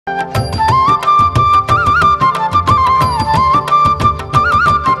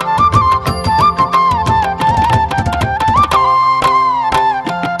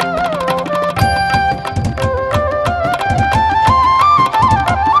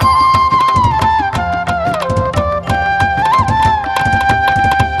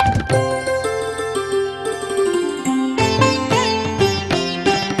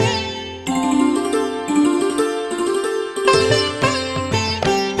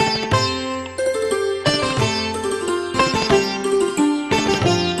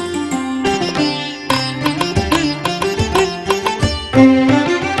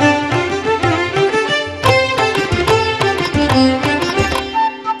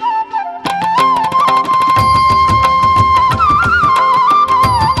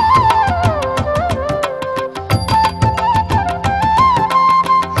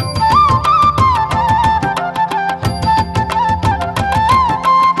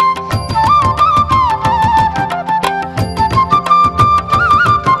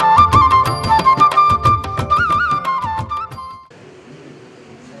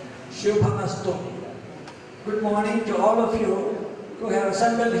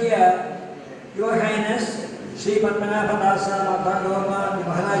assembled here, Your Highness, Sri Padmanabhadasa Matagorma, the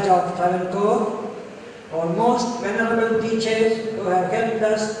Maharaja of Travancore, our most venerable teachers who have helped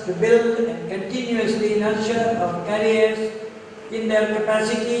us to build and continuously nurture our careers in their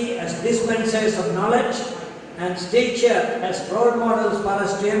capacity as dispensers of knowledge and stature as role models for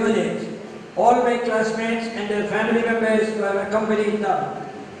us to emulate. All my classmates and their family members who have accompanied them,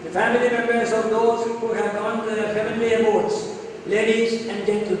 the family members of those who have gone to their heavenly abodes, ladies and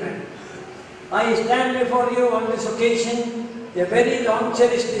gentlemen. I stand before you on this occasion, a very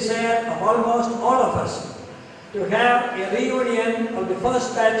long-cherished desire of almost all of us to have a reunion of the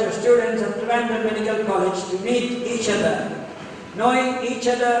first batch of students of Trivandrum Medical College to meet each other, knowing each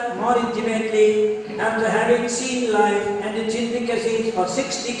other more intimately after having seen life and its intricacies for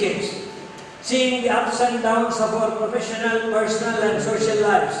 6 decades, seeing the ups and downs of our professional, personal and social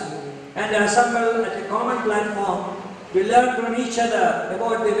lives, and assemble at a common platform to learn from each other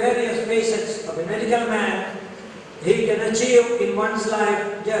about the various facets of a medical man he can achieve in one's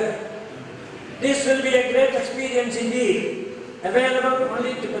life journey. This will be a great experience indeed, available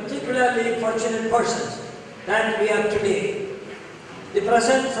only to particularly fortunate persons that we are today. The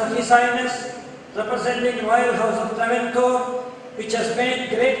presence of His Highness, representing Royal House of Travancore, which has made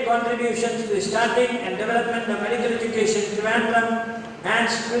great contributions to the starting and development of medical education in Trivandrum,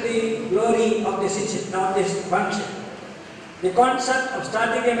 adds to the glory of this function. The concept of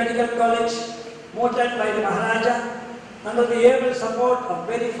starting a medical college, mooted by the Maharaja, under the able support of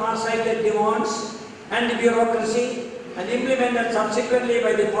very far-sighted divans and the bureaucracy, and implemented subsequently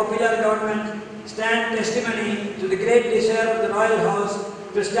by the popular government, stand testimony to the great desire of the Royal House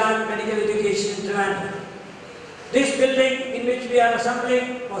to start medical education in Trivandrum. This building in which we are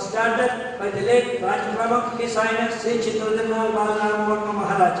assembling was started by the late Raj Pramukh, His Highness Sri Chitradharmal Balaram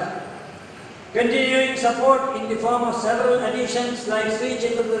Maharaja. Continuing support in the form of several additions like Sri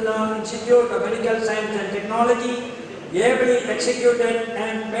Chitradharmal Institute of Medical Science and Technology, ably executed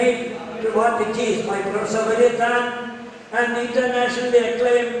and made to what it is by Professor Vaidyanathan, and internationally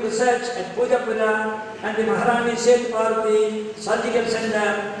acclaimed research at Pujapura and the Maharani Seth Parvati Surgical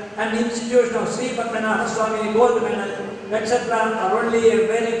Center and Institution of Sri Padmanabha Swami Gold Medal, etc. are only a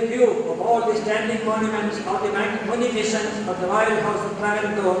very few of all the standing monuments of the munificence of the Royal House of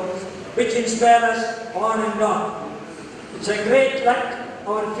Travancore, which inspire us on and on. It's a great luck,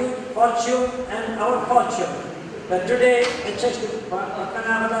 our fortune and our fortune, that today H.S.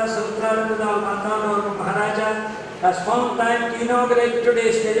 Padmanabhadasa Matagorma Maharaja has found time to inaugurate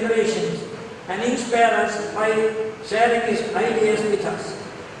today's celebrations and inspire us by sharing his ideas with us.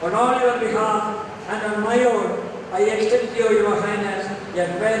 On all your behalf and on my own, I extend to you, Your Highness, a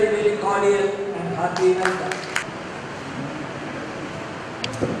very, very cordial and hearty welcome.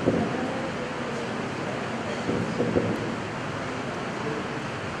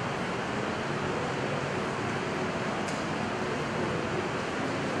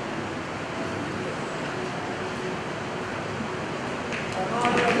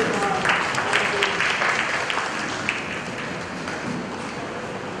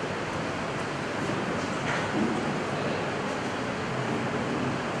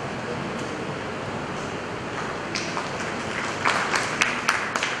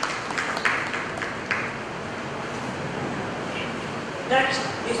 Next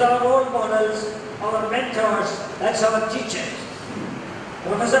is our role models, our mentors, that's our teachers.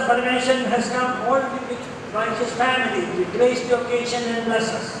 Professor Parmeshan has come all by his family to grace the occasion and bless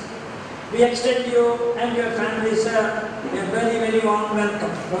us. We extend you and your family, sir, a very, very warm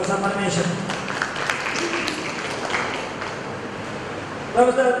welcome, Professor Parmeshan.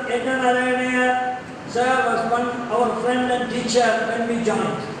 Professor Edna Narayana, sir, was our friend and teacher when we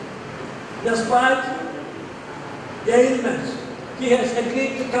joined. Despite the ailments, he has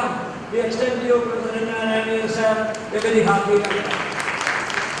agreed to come. We extend to you, Professor Narayana, sir, a very hearty welcome.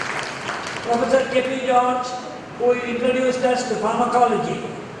 Professor K.P. George, who introduced us to pharmacology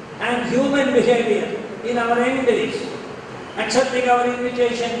and human behavior in our young days, accepting our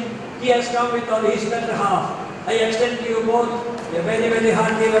invitation, he has come with all his better half. I extend to you both a very, very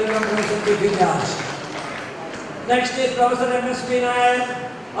hearty welcome, Professor K.P. George. Next is Professor M.S.P.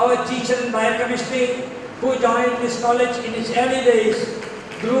 Nair, our teacher in biochemistry, who joined this college in its early days,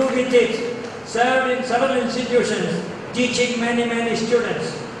 grew with it, served in several institutions, teaching many, many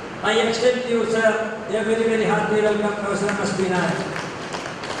students. I extend to you, sir, a very, very hearty welcome, Professor M.S.P. Nair.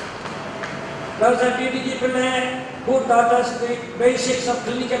 Professor T.T.G. Pillai, who taught us the basics of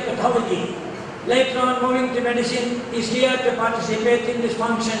clinical pathology, later on moving to medicine, is here to participate in this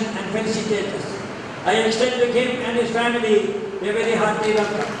function and felicitate us. I extend to him and his family a very hearty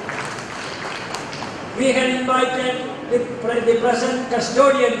welcome. We had invited the present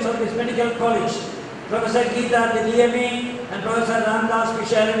custodians of this medical college, Professor Geeta, the DME, and Professor Ramdas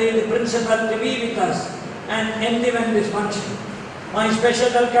Pisharani, the principal, to be with us and enliven this function. My special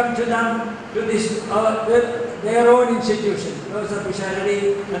welcome to them, to this, their own institution, Professor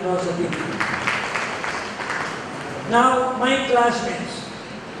Pisharani and Professor Geeta. Now, my classmates,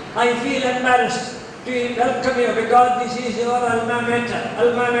 I feel embarrassed to welcome you because this is your alma mater.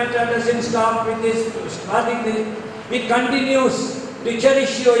 Alma mater doesn't stop with this, starting this. It continues to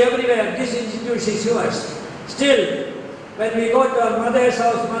cherish you everywhere. This institution is yours. Still, when we go to our mother's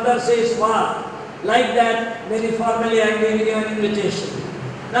house, mother says, wow, like that, very formally I am giving you an invitation.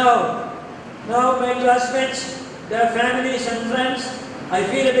 Now my classmates, their families and friends, I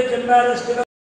feel a bit embarrassed to